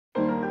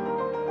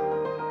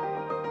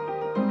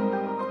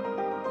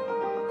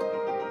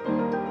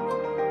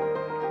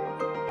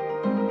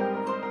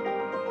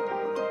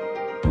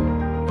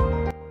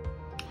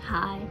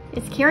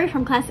It's Carrie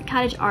from Classic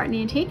Cottage Art and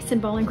Antiques in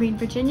Bowling Green,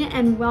 Virginia,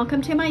 and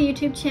welcome to my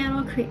YouTube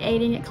channel,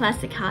 Creating at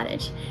Classic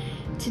Cottage.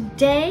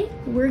 Today,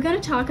 we're going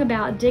to talk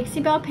about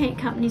Dixie Belle Paint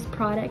Company's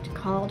product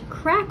called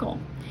Crackle.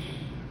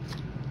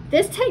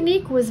 This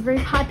technique was very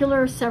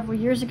popular several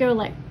years ago,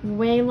 like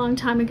way long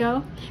time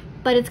ago,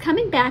 but it's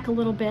coming back a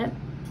little bit.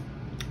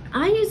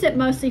 I use it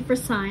mostly for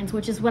signs,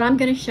 which is what I'm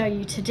going to show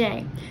you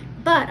today,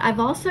 but I've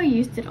also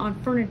used it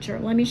on furniture.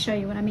 Let me show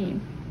you what I mean.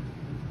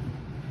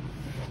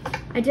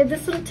 I did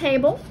this little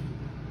table,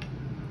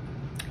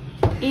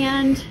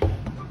 and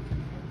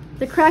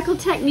the Crackle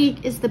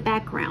technique is the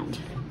background.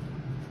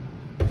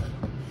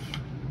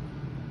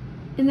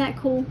 Isn't that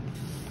cool?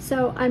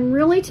 So I'm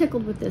really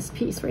tickled with this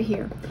piece right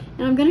here,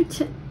 and I'm going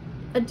to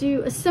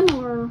do a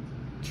similar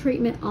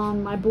treatment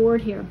on my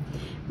board here.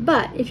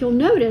 But if you'll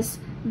notice,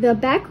 the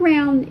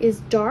background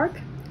is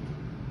dark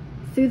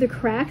through the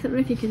cracks. I don't know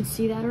if you can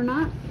see that or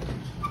not,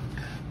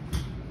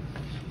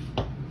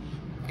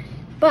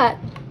 but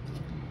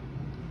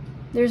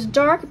there's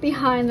dark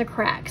behind the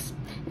cracks,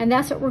 and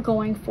that's what we're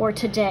going for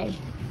today.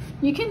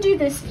 You can do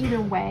this either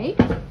way.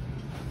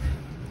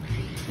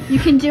 You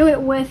can do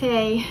it with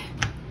a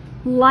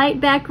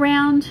light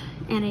background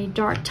and a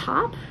dark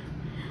top.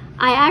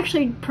 I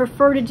actually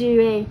prefer to do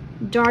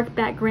a dark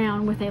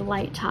background with a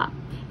light top.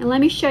 And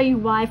let me show you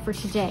why for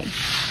today.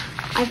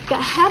 I've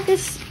had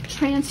this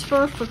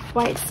transfer for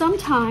quite some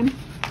time,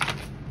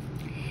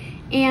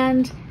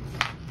 and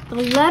the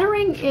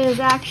lettering is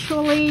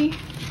actually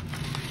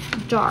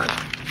dark.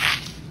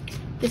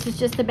 This is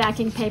just the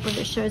backing paper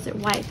that shows it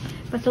white,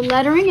 but the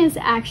lettering is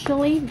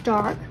actually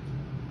dark.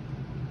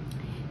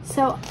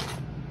 So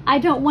I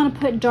don't want to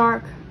put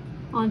dark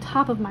on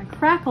top of my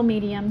Crackle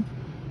medium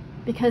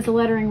because the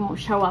lettering won't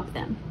show up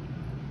then.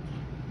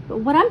 But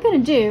what I'm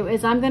going to do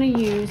is I'm going to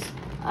use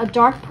a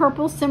dark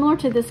purple similar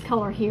to this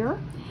color here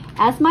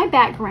as my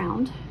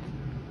background.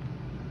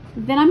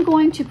 Then I'm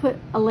going to put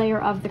a layer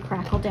of the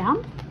Crackle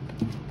down,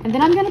 and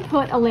then I'm going to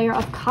put a layer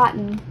of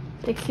cotton,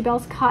 Dixie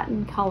Belle's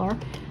cotton color,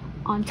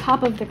 on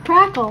top of the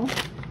Crackle,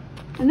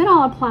 and then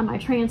I'll apply my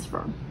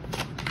transfer.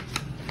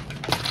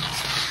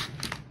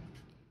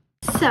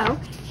 So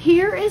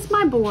here is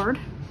my board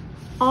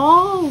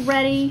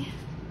already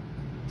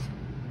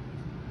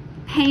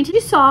painted.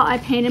 You saw I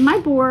painted my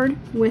board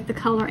with the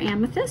color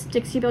Amethyst,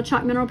 Dixie Belle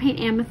Chalk Mineral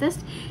Paint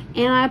Amethyst,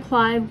 and I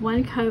applied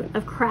one coat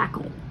of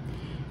Crackle.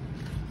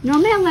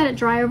 Normally I let it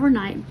dry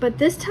overnight, but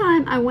this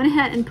time I went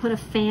ahead and put a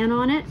fan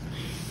on it,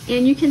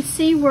 and you can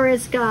see where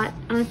it's got,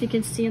 I don't know if you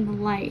can see in the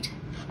light,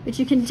 but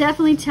you can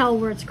definitely tell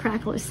where it's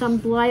Crackle. It's some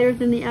lighter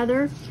than the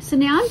other. So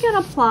now I'm going to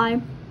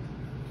apply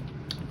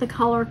the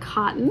color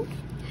Cotton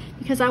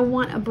because I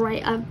want a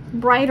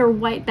brighter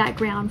white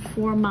background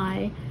for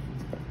my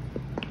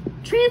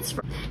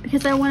transfer.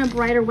 Because I want a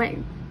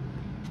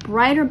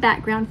brighter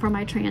background for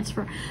my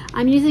transfer.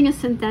 I'm using a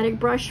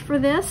synthetic brush for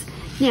this.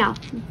 Now,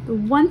 the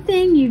one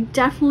thing you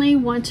definitely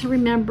want to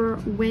remember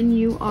when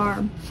you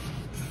are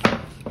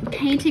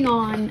painting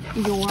on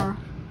your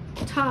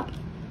top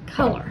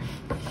color,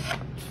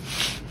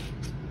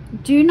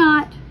 do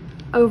not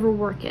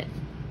overwork it.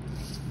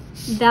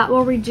 That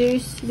will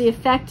reduce the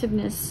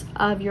effectiveness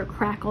of your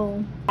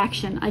Crackle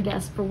action, I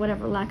guess, for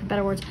whatever lack of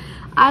better words.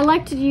 I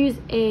like to use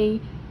a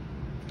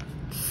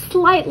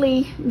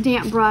slightly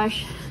damp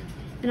brush,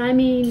 and I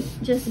mean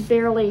just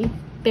barely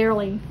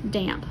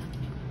damp.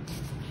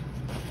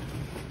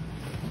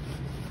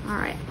 All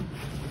right,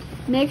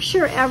 make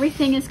sure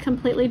everything is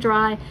completely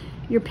dry.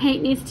 Your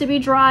paint needs to be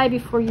dry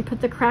before you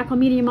put the Crackle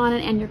medium on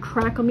it, and your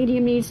Crackle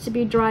medium needs to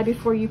be dry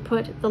before you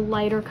put the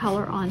lighter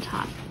color on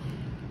top.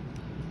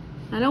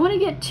 I don't want to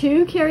get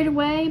too carried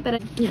away, but I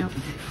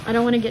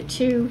don't want to get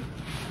too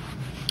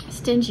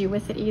stingy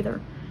with it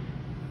either.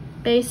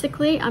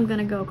 Basically, I'm going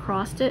to go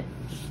across it,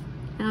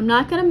 and I'm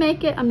not going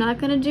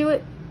to do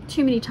it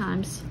too many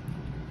times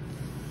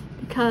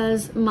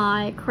because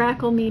my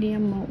Crackle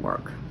medium won't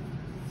work.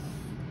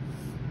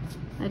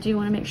 I do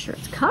want to make sure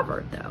it's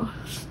covered though.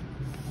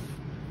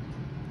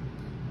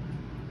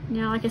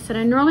 Now, like I said,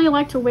 I normally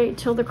like to wait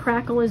till the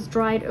Crackle is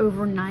dried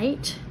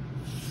overnight.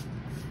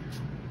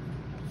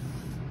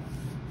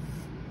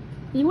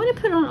 You want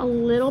to put it on a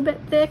little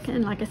bit thick,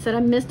 and like I said, I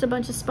missed a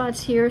bunch of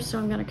spots here, so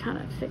I'm going to kind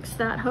of fix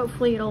that.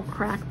 Hopefully it'll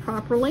crack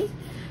properly,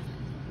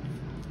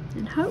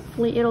 and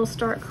hopefully it'll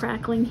start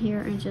crackling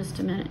here in just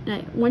a minute.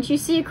 Now, once you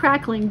see it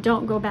crackling,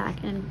 don't go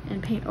back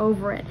and paint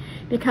over it,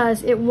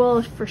 because it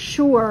will for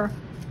sure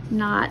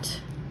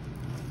not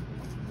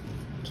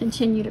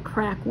continue to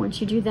crack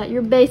once you do that.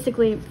 You're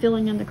basically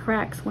filling in the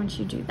cracks once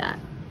you do that.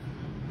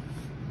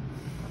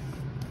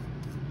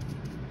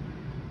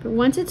 But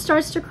once it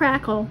starts to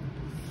crackle,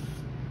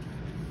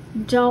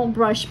 don't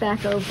brush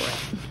back over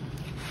it.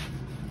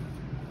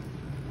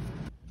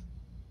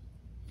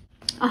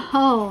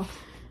 Oh,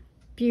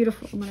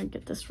 beautiful. I'm gonna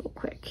get this real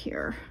quick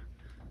here.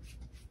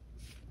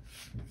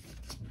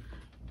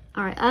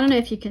 All right, I don't know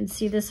if you can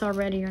see this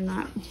already or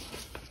not.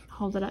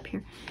 Hold it up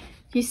here.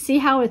 You see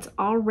how it's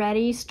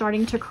already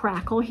starting to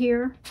crackle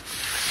here?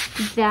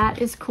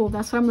 That is cool.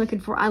 That's what I'm looking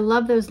for. I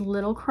love those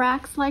little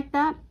cracks like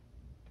that.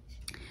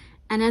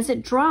 And as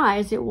it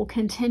dries, it will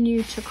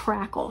continue to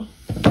crackle.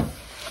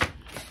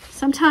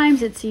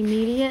 Sometimes it's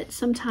immediate,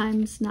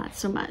 sometimes not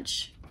so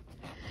much.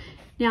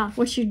 Now,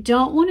 what you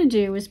don't want to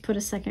do is put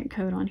a second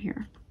coat on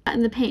here.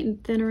 And the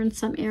paint thinner in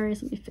some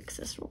areas. Let me fix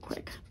this real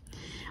quick.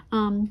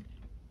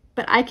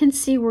 But I can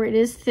see where it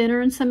is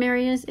thinner in some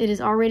areas. It is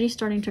already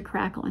starting to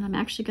crackle, and I'm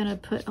actually going to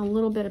put a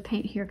little bit of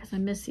paint here because I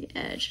miss the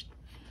edge.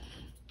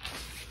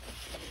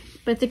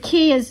 But the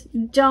key is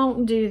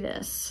don't do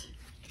this.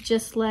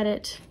 Just let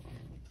it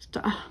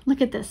start.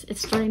 Look at this.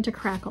 It's starting to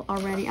crackle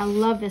already. I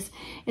love this.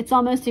 It's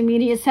almost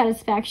immediate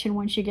satisfaction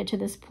once you get to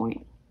this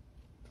point.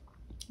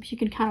 You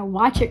can kind of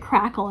watch it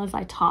crackle as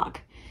I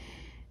talk.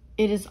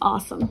 It is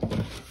awesome.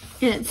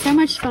 And it's so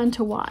much fun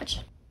to watch.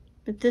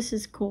 But this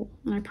is cool.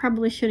 And I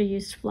probably should have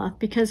used fluff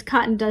because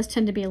cotton does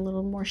tend to be a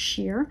little more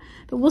sheer.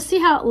 But we'll see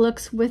how it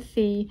looks with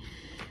the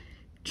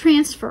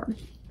transfer.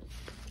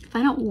 If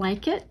I don't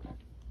like it,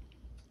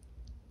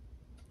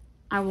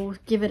 I will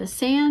give it a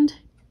sand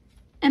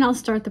and I'll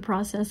start the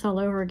process all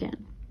over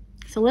again.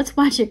 So let's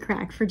watch it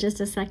crack for just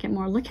a second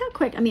more. Look how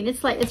quick. I mean,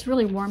 it's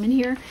really warm in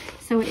here,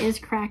 so it is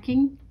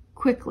cracking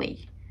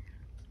quickly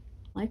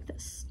like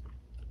this.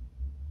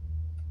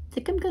 I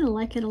think I'm gonna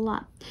like it a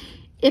lot.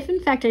 If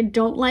in fact I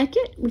don't like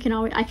it,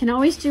 I can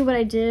always do what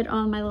I did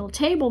on my little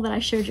table that I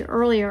showed you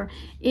earlier,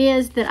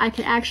 is that I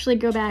can actually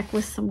go back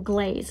with some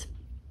glaze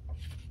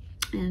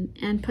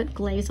and put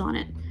glaze on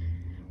it.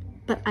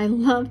 But I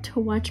love to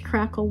watch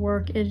Crackle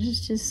work. It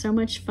is just so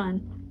much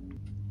fun.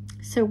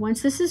 So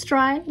once this is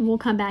dry, we'll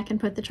come back and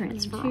put the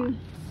transfer on.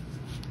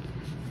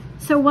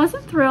 So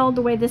wasn't thrilled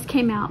the way this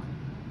came out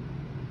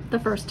the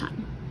first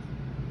time.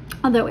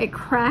 Although it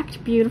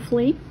cracked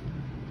beautifully.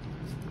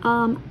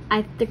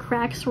 The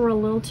cracks were a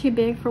little too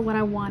big for what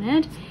I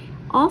wanted.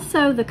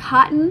 Also, the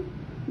cotton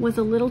was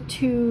a little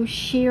too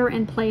sheer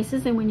in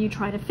places, and when you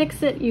try to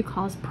fix it, you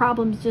cause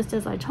problems, just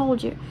as I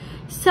told you.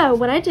 So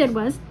what I did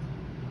was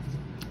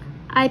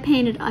I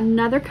painted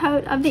another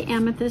coat of the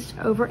amethyst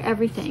over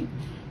everything.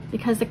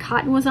 Because the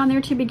cotton was on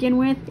there to begin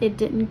with, it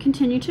did not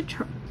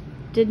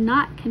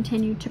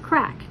continue to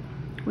crack,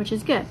 which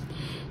is good.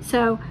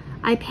 So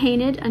I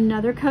painted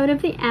another coat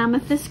of the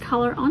amethyst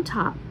color on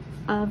top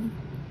of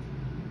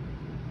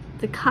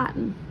the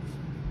cotton.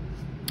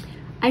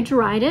 I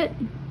dried it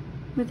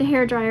with the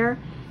hairdryer,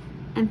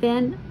 and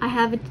then I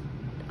have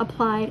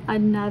applied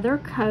another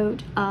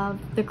coat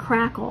of the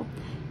Crackle.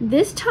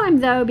 This time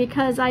though,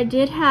 because I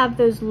did have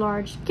those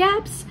large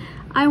gaps,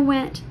 I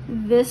went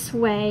this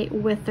way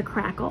with the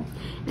Crackle.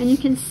 And you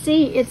can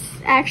see it's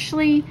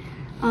actually,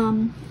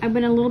 I've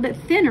been a little bit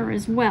thinner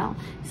as well.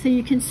 So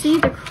you can see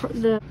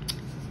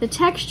the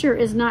texture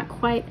is not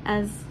quite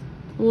as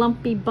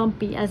lumpy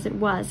bumpy as it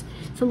was.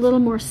 It's a little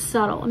more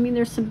subtle. I mean,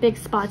 there's some big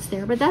spots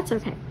there, but that's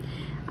okay.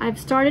 I've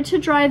started to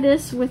dry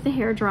this with the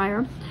hair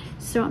dryer.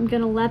 So I'm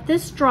gonna let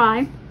this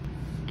dry,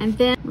 and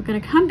then we're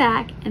gonna come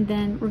back, and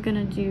then we're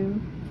gonna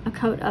do a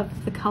coat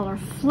of the color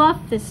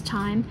Fluff this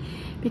time,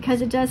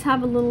 because it does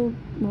have a little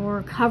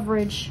more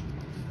coverage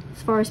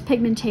as far as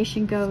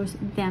pigmentation goes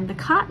than the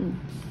cotton.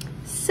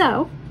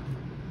 So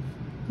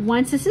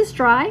once this is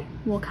dry,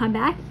 we'll come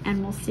back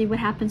and we'll see what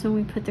happens when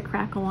we put the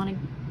Crackle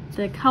on,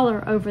 the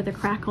color over the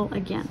Crackle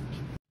again.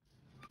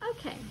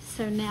 Okay,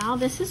 so now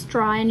this is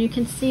dry, and you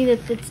can see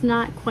that it's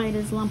not quite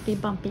as lumpy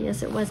bumpy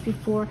as it was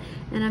before,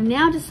 and I've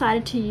now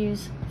decided to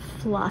use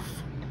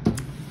Fluff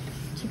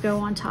to go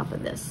on top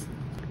of this.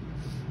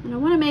 And I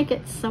want to make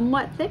it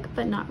somewhat thick,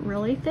 but not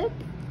really thick.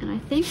 And I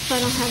think if I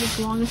don't have as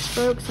long as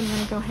strokes, I'm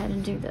going to go ahead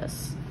and do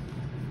this.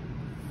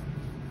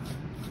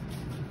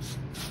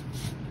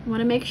 I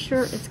want to make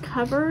sure it's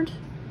covered,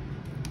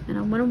 and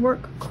I want to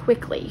work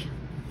quickly.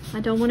 I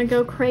don't want to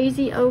go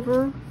crazy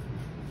over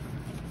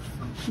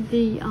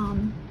the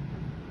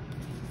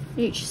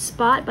each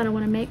spot, but I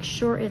want to make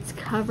sure it's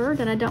covered,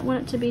 and I don't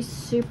want it to be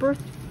super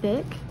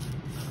thick.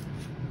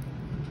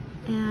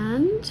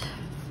 And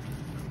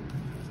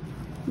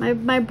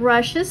my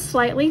brush is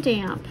slightly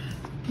damp,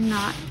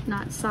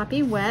 not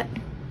soppy wet.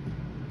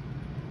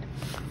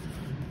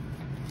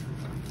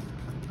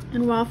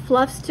 And while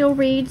Fluff still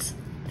reads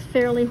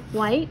fairly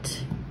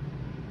white,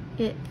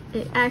 it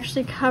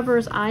actually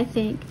covers, I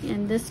think,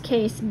 in this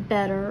case,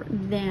 better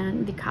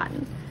than the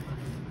cotton.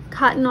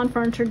 Cotton on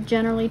furniture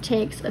generally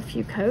takes a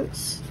few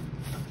coats.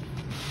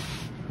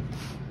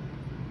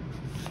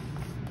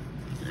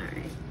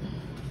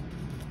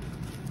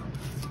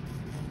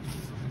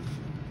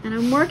 And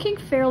I'm working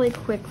fairly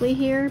quickly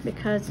here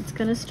because it's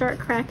going to start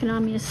cracking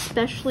on me,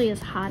 especially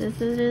as hot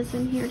as it is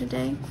in here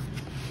today.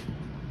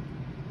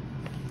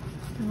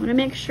 I want to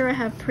make sure I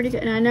have pretty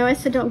good, and I know I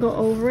said don't go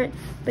over it,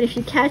 but if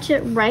you catch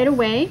it right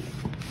away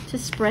to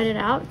spread it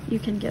out, you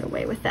can get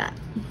away with that.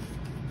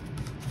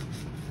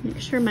 Make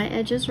sure my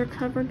edges are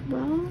covered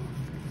well.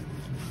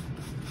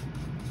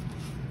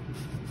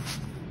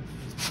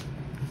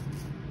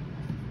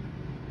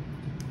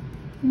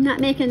 I'm not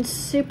making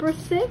super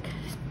thick,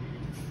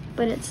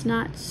 but it's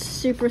not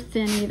super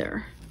thin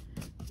either.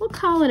 We'll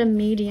call it a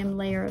medium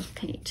layer of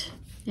paint.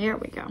 There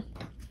we go.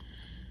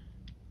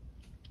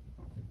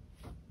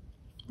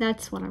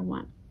 That's what I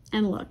want.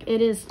 And look,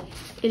 it is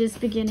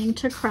beginning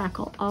to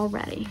crackle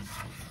already.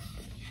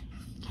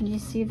 Can you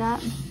see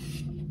that?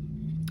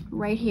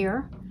 Right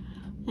here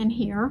and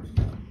here.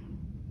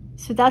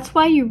 So that's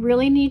why you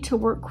really need to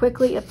work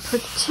quickly,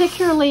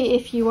 particularly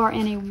if you are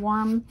in a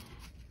warm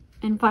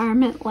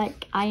environment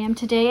like I am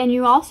today. And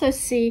you also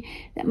see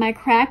that my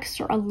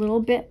cracks are a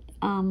little bit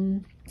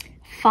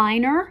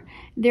finer.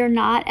 They're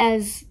not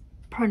as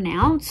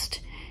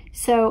pronounced.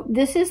 So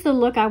this is the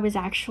look I was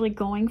actually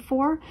going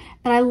for.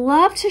 But I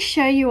love to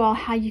show you all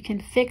how you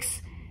can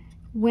fix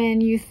when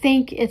you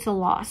think it's a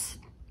loss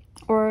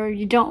or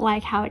you don't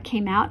like how it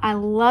came out. I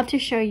love to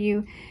show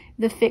you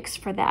the fix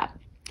for that.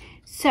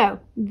 So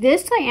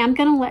this I am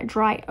going to let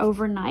dry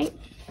overnight.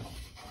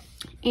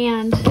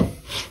 And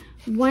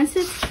once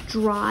it's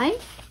dry,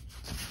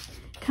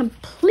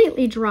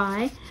 completely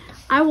dry,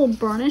 I will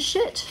burnish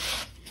it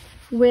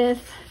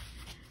with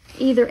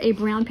either a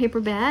brown paper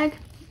bag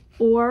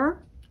or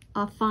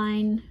a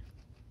fine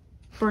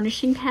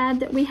burnishing pad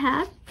that we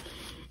have.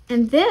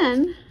 And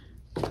then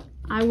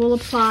I will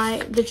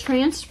apply the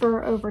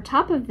transfer over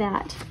top of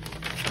that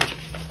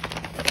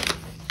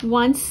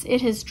once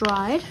it has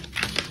dried.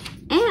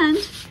 And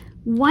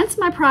once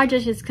my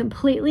project is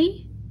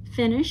completely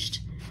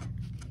finished,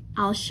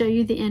 I'll show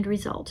you the end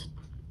result.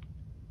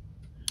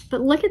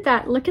 But look at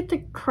that, look at the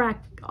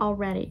crack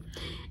already.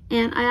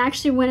 And I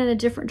actually went in a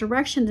different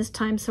direction this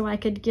time so I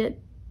could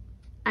get,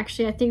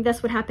 actually I think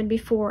that's what happened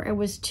before. It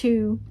was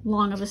too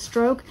long of a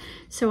stroke.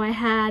 So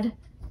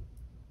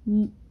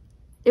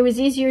it was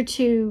easier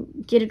to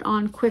get it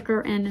on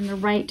quicker and in the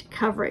right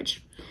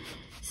coverage.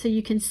 So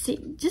you can see,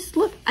 just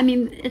look, I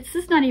mean, this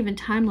is not even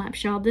time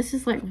lapse, y'all. This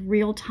is like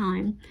real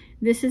time.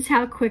 This is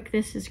how quick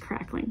this is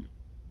crackling.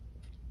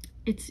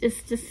 It's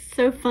just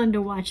so fun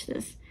to watch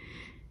this.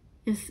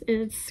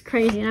 It's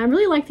crazy. And I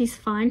really like these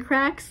fine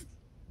cracks.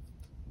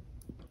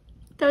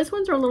 Those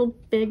ones are a little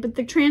big, but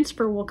the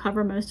transfer will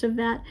cover most of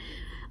that.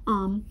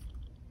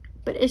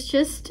 But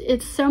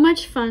it's so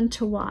much fun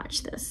to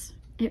watch this.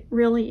 It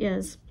really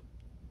is.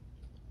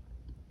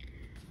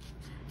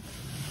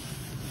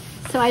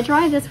 So I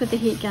dried this with the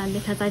heat gun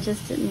because I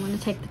just didn't want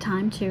to take the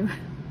time to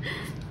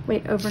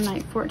wait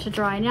overnight for it to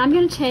dry. Now I'm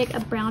going to take a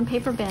brown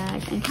paper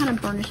bag and kind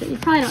of burnish it. You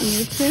probably don't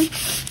need to,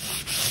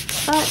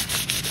 but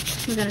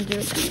we're going to do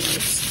it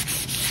anyways,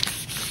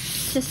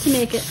 just to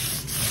make it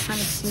kind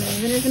of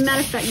smooth. And as a matter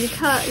of fact, you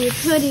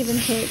could even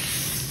take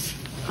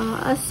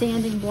a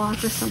sanding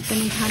block or something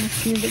and kind of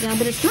smooth it down,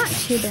 but it's not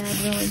too bad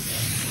really.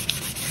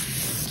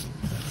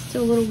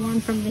 Still a little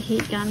warm from the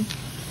heat gun,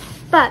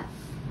 but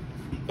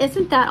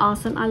isn't that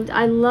awesome?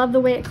 I love the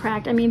way it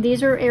cracked. I mean,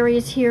 these are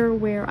areas here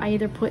where I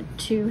either put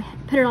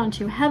it on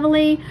too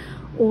heavily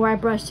or I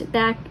brushed it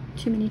back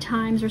too many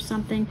times or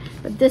something.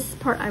 But this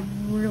part, I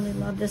really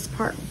love this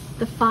part.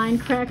 The fine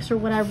cracks are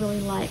what I really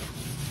like.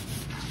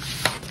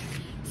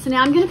 So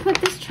now I'm going to put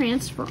this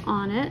transfer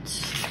on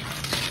it.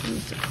 I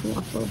need to cool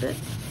off a little bit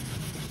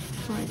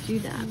before I do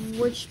that.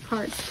 Which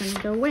part's going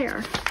to go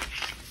where?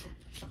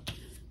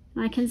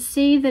 I can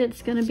see that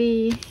it's going to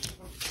be,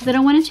 because I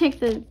don't want to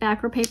take the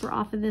backer paper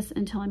off of this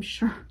until I'm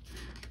sure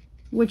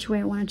which way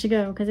I want it to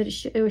go, because it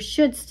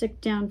should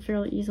stick down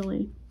fairly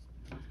easily.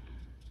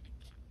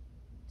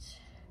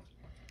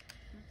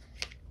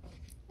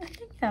 I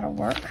think that'll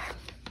work.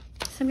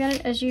 So I'm going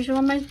to, as usual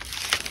on my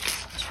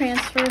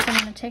transfers,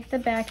 I'm going to take the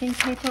backing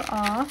paper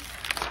off.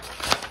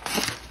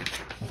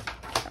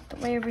 Got the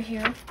way over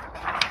here. And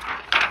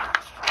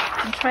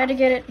try to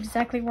get it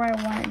exactly where I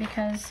want it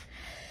because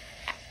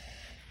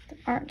there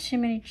aren't too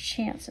many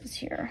chances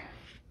here.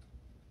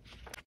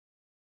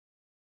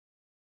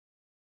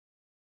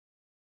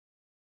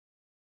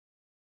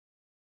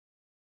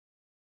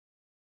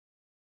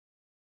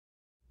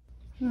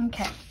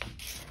 Okay,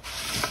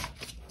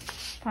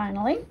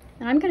 finally,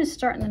 and I'm going to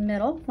start in the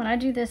middle. When I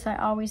do this, I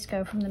always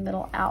go from the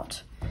middle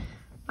out.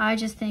 I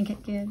just think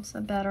it gives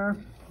a better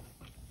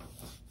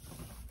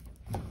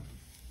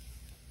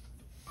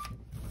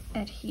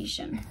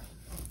adhesion.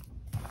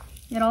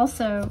 It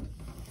also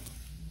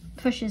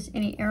pushes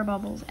any air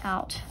bubbles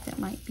out that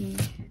might be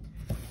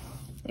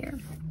there.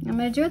 I'm going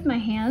to do it with my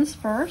hands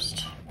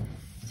first.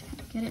 Just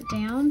get it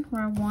down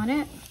where I want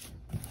it.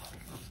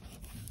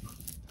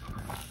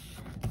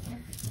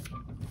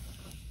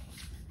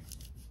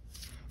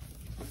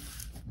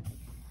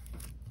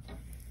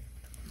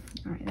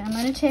 All right, then I'm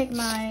going to take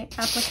my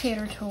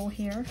applicator tool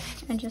here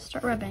and just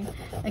start rubbing.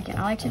 Again,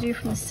 I like to do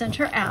from the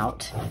center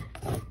out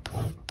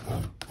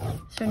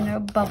so no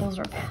bubbles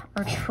are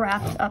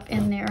trapped up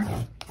in there.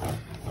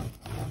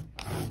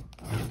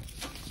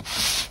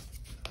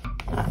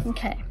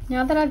 Okay,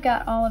 now that I've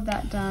got all of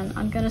that done,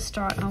 I'm going to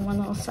start on one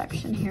little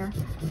section here.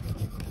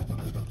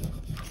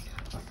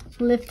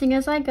 Lifting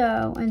as I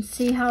go and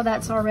see how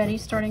that's already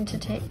starting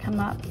to come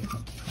up.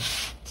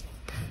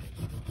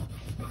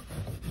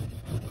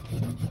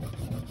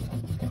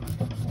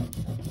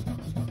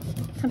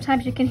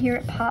 Sometimes you can hear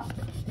it pop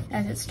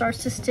as it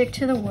starts to stick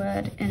to the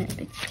wood and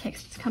it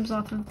comes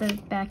off of the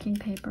backing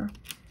paper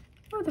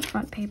or the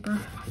front paper.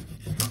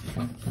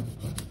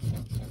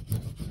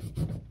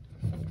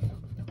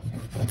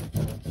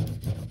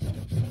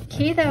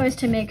 key though is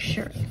to make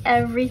sure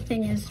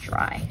everything is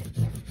dry.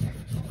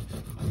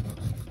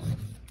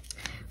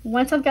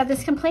 Once I've got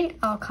this complete,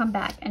 I'll come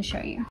back and show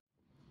you.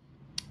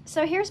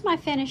 So here's my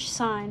finished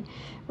sign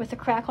with the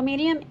Crackle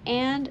medium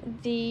and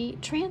the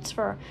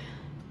transfer.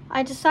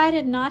 I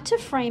decided not to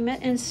frame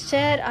it.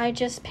 Instead, I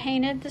just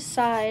painted the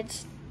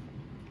sides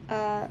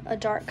a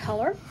dark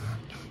color,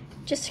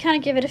 just to kind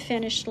of give it a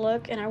finished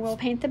look, and I will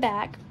paint the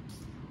back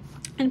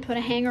and put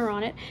a hanger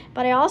on it.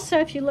 But I also,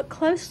 if you look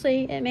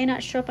closely, it may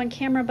not show up on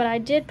camera, but I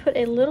did put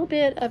a little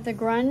bit of the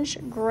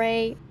grunge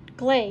gray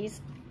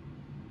glaze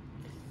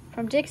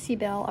from Dixie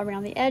Belle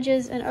around the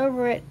edges and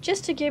over it,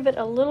 just to give it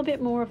a little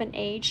bit more of an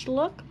aged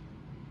look,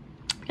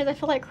 because I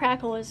feel like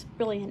Crackle is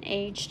really an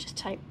aged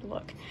type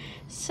look.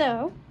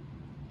 So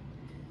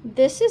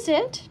this is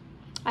it.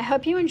 I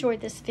hope you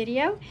enjoyed this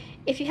video.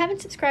 If you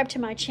haven't subscribed to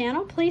my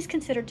channel, please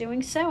consider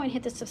doing so and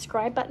hit the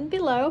subscribe button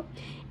below.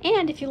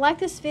 And if you like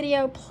this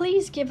video,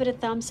 please give it a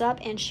thumbs up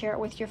and share it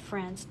with your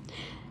friends.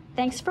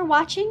 Thanks for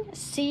watching.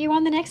 See you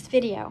on the next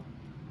video.